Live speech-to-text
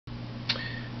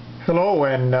Hello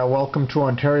and welcome to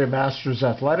Ontario Masters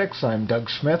Athletics. I'm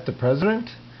Doug Smith, the president.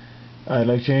 I'd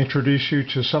like to introduce you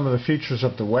to some of the features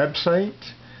of the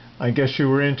website. I guess you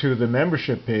were into the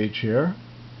membership page here,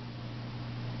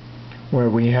 where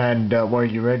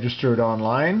you registered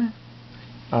online.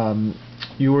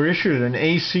 You were issued an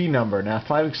AC number, an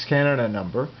Athletics Canada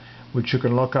number, which you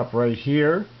can look up right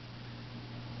here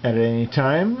at any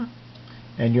time.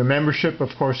 And your membership, of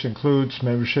course, includes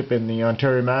membership in the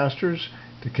Ontario Masters,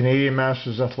 the Canadian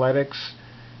Masters Athletics,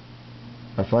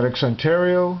 Athletics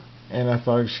Ontario, and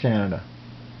Athletics Canada.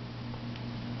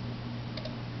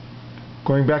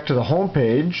 Going back to the home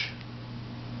page,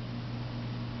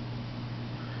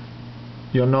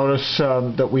 you'll notice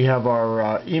that we have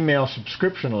our email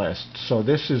subscription list. So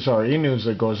this is our e-news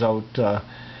that goes out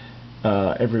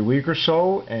every week or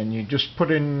so, and you just fill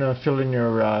in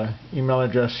your email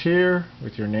address here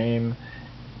with your name,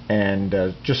 and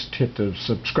just hit the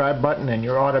subscribe button, and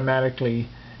you're automatically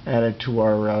added to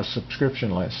our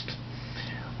subscription list.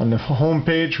 On the home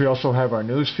page, we also have our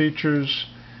news features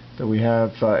that we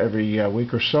have every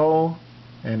week or so,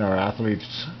 and our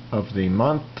athletes of the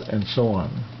month, and so on.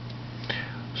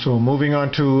 So moving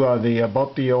on to the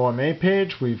About the OMA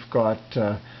page, we've got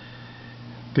the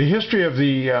history of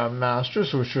the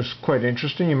Masters, which was quite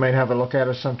interesting. You might have a look at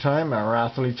it sometime. Our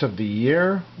Athletes of the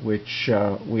Year, which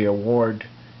we award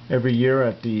every year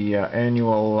at the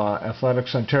annual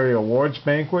Athletics Ontario Awards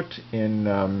Banquet in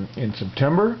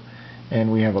September. And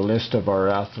we have a list of our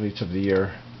Athletes of the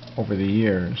Year over the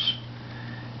years.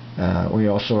 We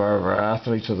also have our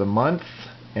Athletes of the Month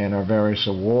and our various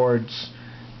awards,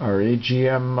 our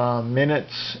AGM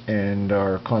minutes, and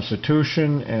our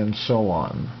Constitution, and so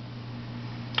on.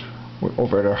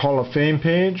 Over at our Hall of Fame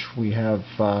page, we have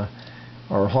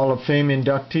our Hall of Fame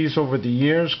inductees over the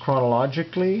years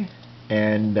chronologically,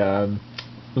 and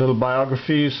little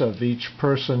biographies of each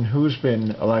person who's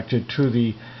been elected to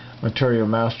the Ontario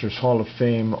Masters Hall of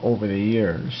Fame over the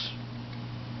years.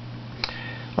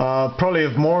 Probably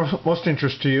of most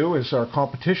interest to you is our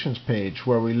competitions page,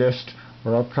 where we list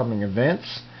our upcoming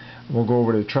events. We'll go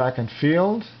over to track and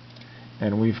field,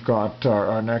 and we've got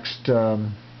our next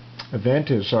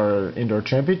event is our Indoor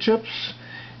Championships,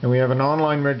 and we have an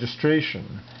online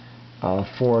registration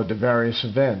for the various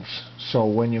events. So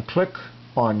when you click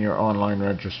on your online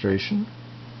registration,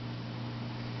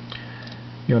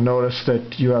 you'll notice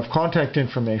that you have contact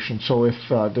information. So if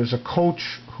there's a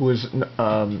coach who is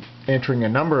entering a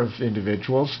number of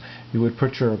individuals, you would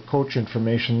put your coach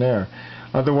information there.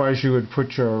 Otherwise, you would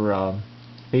put your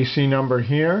AC number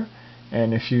here,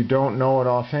 and if you don't know it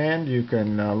offhand, you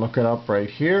can look it up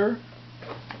right here.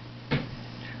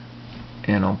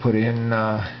 And I'll put in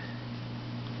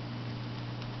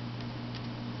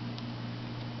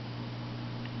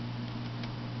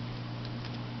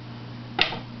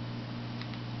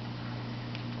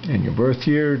and your birth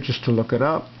year, just to look it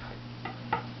up.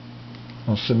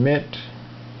 I'll submit,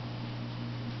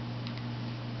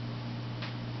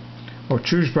 or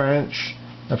choose branch.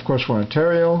 Of course, we're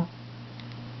Ontario,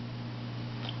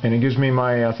 and it gives me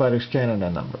my Athletics Canada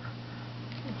number.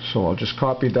 So I'll just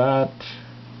copy that,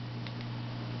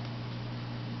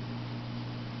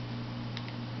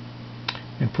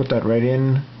 and put that right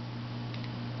in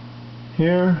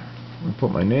here, and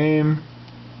put my name,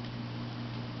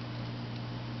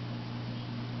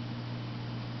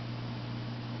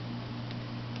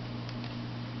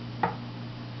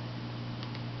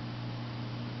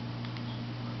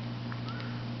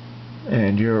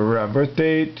 and your birth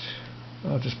date.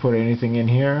 I'll just put anything in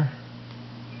here,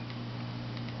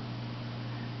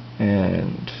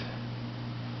 and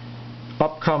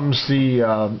up comes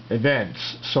the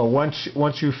events. So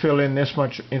once you fill in this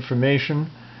much information,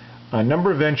 a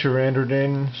number of events you're entered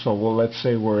in. So let's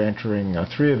say we're entering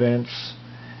 3 events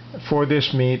for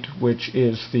this meet, which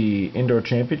is the Indoor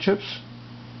Championships.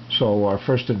 So our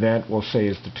first event, we'll say,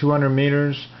 is the 200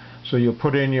 meters. So you'll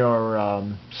put in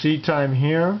your seed time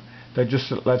here. That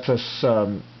just lets us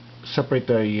separate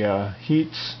the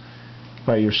heats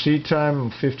by your seed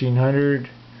time, 1500,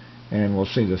 and we'll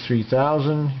say the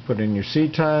 3000. You put in your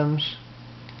seed times,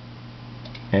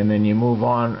 and then you move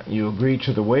on. You agree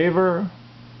to the waiver,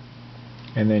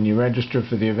 and then you register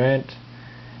for the event,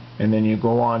 and then you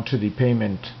go on to the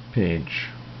payment page.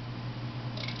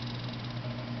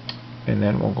 And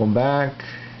then we'll go back.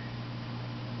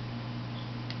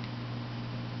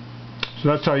 So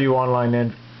that's how you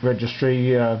online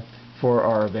registry for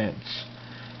our events.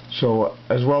 So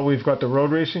as well, we've got the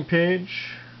road racing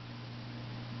page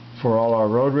for all our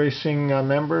road racing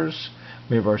members.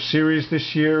 We have our series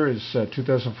this year is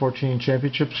 2014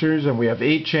 Championship Series, and we have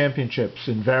 8 championships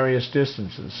in various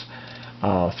distances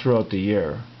throughout the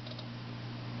year.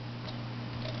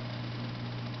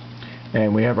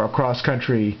 And we have our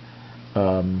cross-country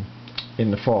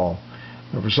in the fall.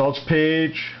 The results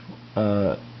page,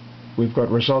 we've got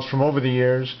results from over the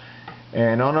years,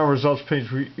 and on our results page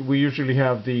we usually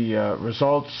have the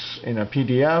results in a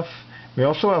PDF. We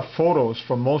also have photos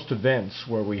from most events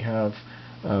where we have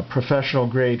professional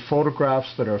grade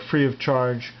photographs that are free of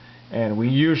charge, and we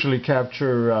usually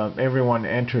capture everyone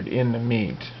entered in the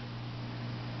meet.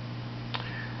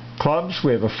 Clubs,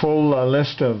 we have a full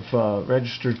list of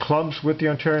registered clubs with the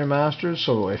Ontario Masters,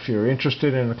 so if you're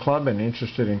interested in a club and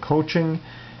interested in coaching,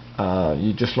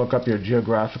 you just look up your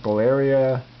geographical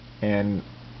area and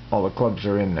all the clubs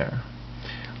are in there.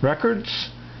 Records.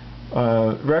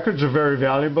 Records are very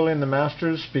valuable in the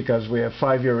Masters because we have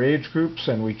 5-year age groups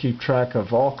and we keep track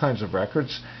of all kinds of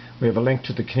records. We have a link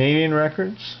to the Canadian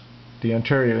records, the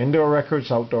Ontario indoor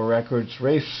records, outdoor records,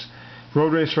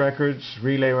 road race records,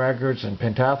 relay records, and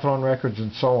pentathlon records,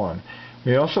 and so on.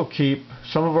 We also keep,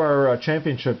 some of our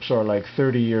championships are like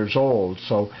 30 years old,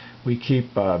 so we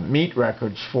keep meet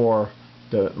records for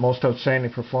the most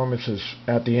outstanding performances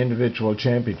at the individual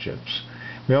championships.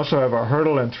 We also have our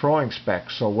hurdle and throwing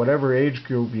specs, so whatever age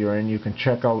group you're in, you can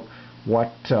check out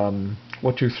what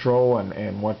you throw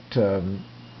and what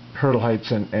hurdle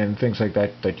heights and things like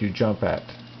that you jump at.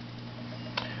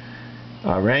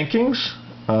 Rankings.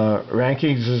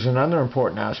 Rankings is another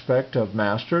important aspect of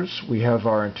Masters. We have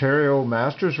our Ontario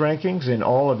Masters rankings in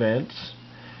all events.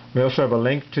 We also have a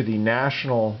link to the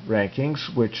national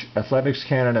rankings, which Athletics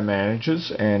Canada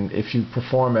manages, and if you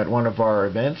perform at one of our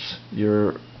events,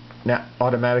 you're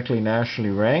automatically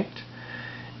nationally ranked.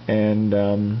 And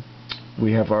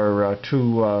we have our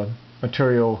two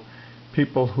Ontario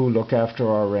people who look after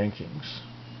our rankings.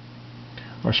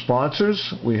 Our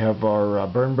sponsors, we have our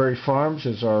Burnbury Farms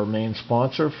is our main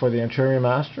sponsor for the Ontario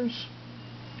Masters.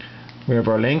 We have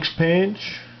our links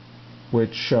page,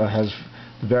 which has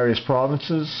the various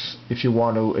provinces. If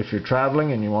you're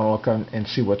traveling and you want to look on and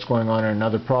see what's going on in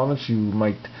another province, you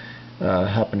might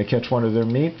happen to catch one of their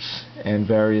meets, and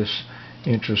various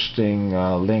interesting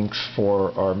links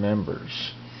for our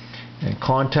members. And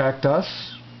contact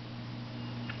us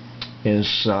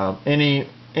is any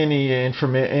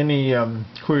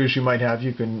queries you might have,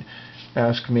 you can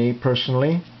ask me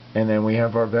personally, and then we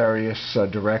have our various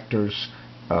directors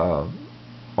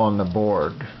on the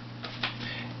board.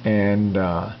 And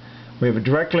we have a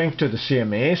direct link to the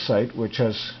CMAA site, which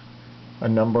has a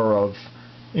number of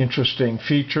interesting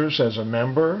features as a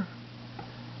member,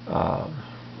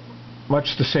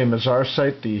 much the same as our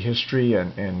site, the history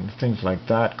and things like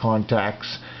that,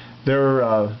 contacts, their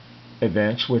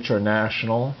events, which are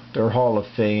national, their Hall of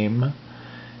Fame,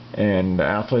 and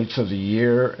Athletes of the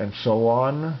Year, and so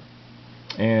on.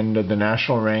 And the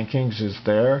national rankings is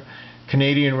there.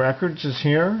 Canadian records is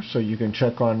here, so you can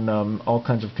check on all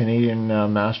kinds of Canadian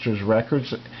Masters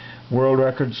records. World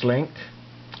records link.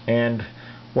 And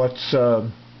what's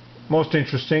most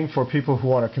interesting for people who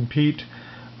want to compete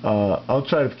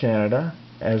outside of Canada,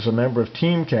 as a member of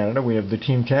Team Canada, we have the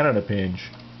Team Canada page,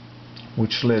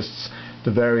 which lists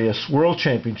the various world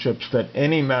championships that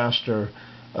any Masters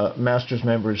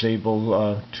member is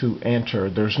able to enter.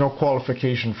 There's no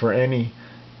qualification for any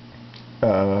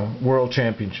world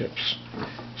championships.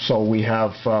 So we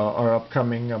have our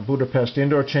upcoming Budapest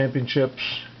Indoor Championships,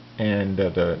 and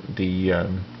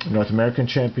the North American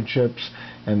Championships,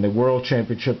 and the World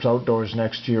Championships outdoors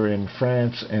next year in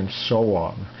France, and so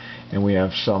on. And we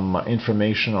have some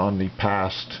information on the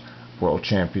past World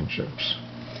Championships.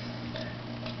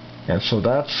 And so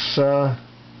that's the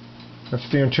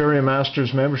Ontario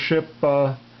Masters membership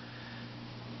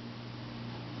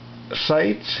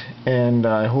site, and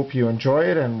I hope you enjoy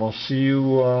it, and we'll see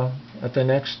you at the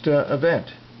next event.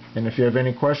 And if you have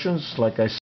any questions, like I said,